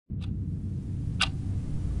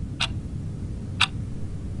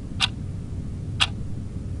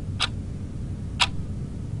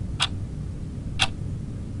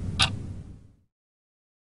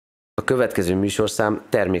A következő műsorszám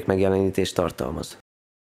termékmegjelenítést tartalmaz.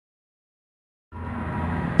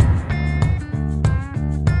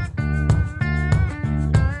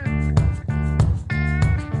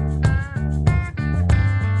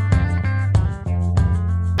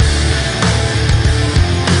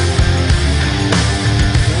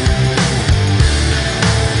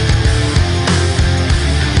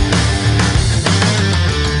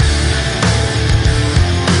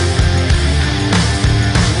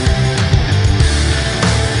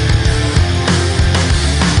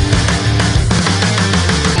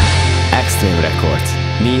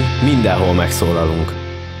 Mi mindenhol megszólalunk.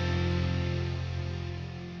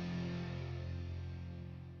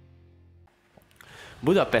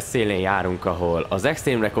 Budapest szélén járunk, ahol az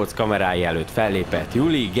Extreme Records kamerái előtt fellépett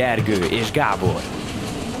Juli, Gergő és Gábor.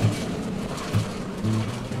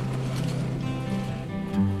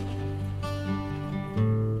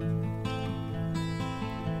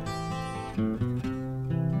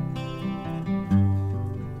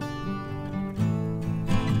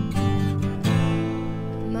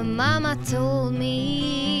 Mama told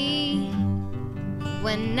me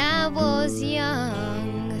when I was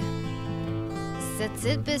young,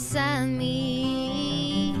 sit beside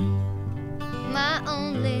me, my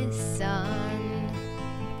only son,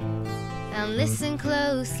 and listen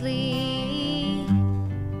closely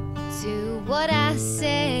to what I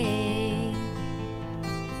say,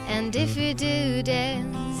 and if you do this,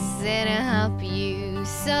 it'll help you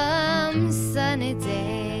some sunny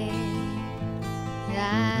day.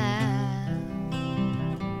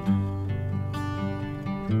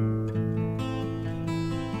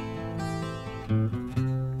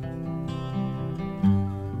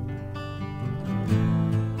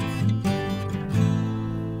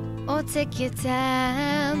 Oh, take your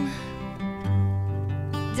time,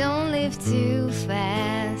 don't live too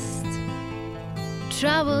fast.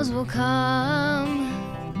 Troubles will come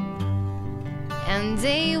and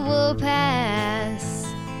they will pass.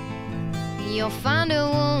 You'll find a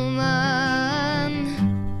woman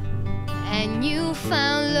and you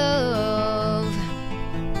found love,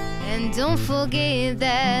 and don't forget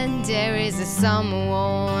that there is a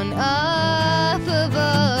someone up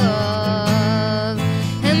above.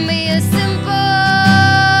 And be a simple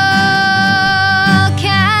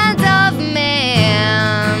kind of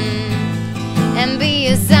man, and be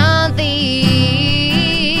a something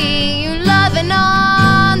you love and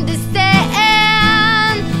understand.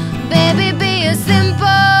 Baby, be a simple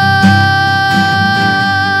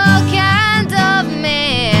kind of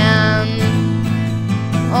man.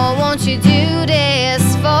 Oh, won't you do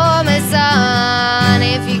this for me, son,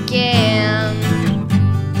 if you can?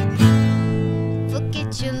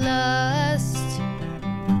 Forget your lust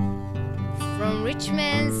from rich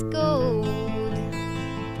man's gold.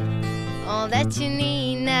 All that you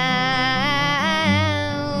need now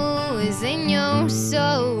is in your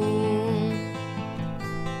soul.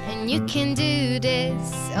 And you can do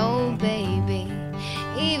this, oh baby,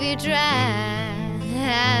 if you try.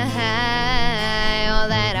 All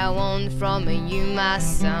that I want from you, my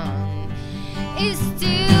son, is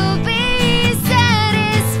to be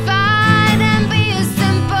satisfied and be a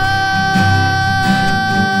simple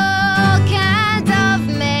kind of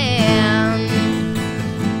man,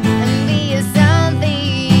 and be a something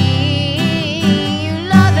you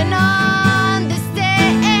love and understand.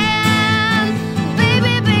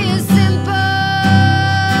 Baby, be a simple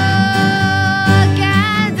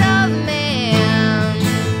kind of man.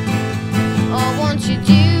 Oh, won't you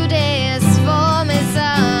do this for me,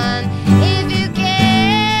 son, if you can?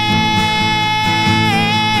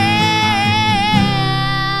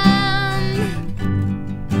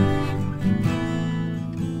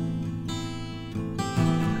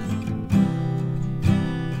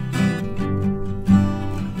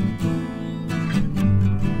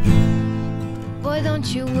 Boy, don't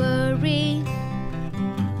you worry,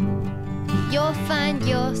 you'll find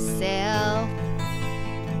yourself.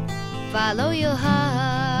 Follow your heart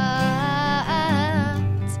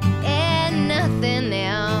and nothing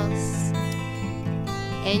else.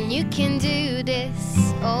 And you can do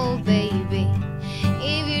this, oh baby,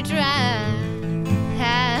 if you try.